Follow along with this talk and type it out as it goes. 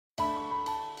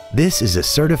This is a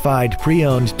certified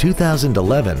pre-owned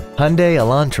 2011 Hyundai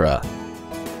Elantra.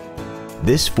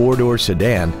 This four-door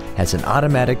sedan has an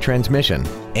automatic transmission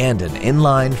and an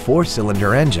inline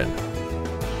four-cylinder engine.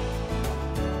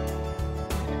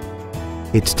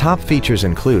 Its top features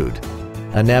include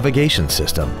a navigation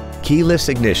system, keyless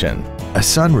ignition, a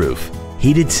sunroof,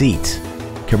 heated seats,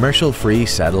 commercial-free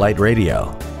satellite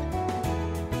radio,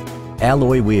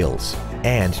 alloy wheels,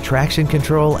 and traction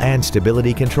control and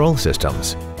stability control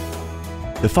systems.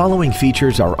 The following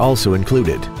features are also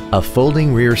included: a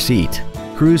folding rear seat,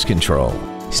 cruise control,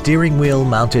 steering wheel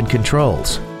mounted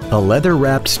controls, a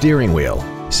leather-wrapped steering wheel,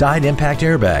 side impact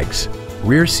airbags,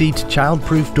 rear seat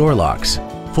child-proof door locks,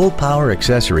 full power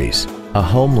accessories, a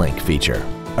home link feature,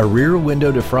 a rear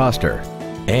window defroster,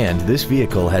 and this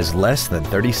vehicle has less than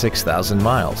 36,000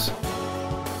 miles.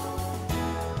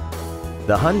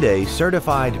 The Hyundai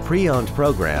Certified Pre-Owned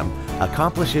program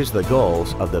accomplishes the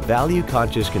goals of the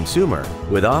value-conscious consumer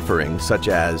with offerings such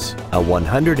as a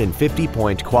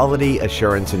 150-point quality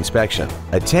assurance inspection,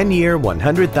 a 10-year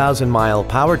 100,000-mile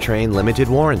powertrain limited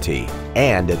warranty,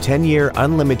 and a 10-year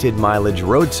unlimited mileage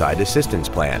roadside assistance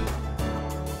plan.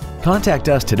 Contact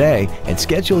us today and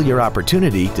schedule your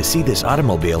opportunity to see this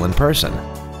automobile in person.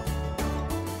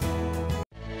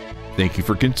 Thank you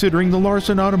for considering the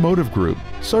Larson Automotive Group,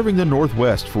 serving the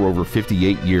Northwest for over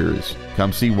 58 years.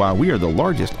 Come see why we are the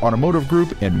largest automotive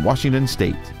group in Washington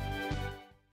State.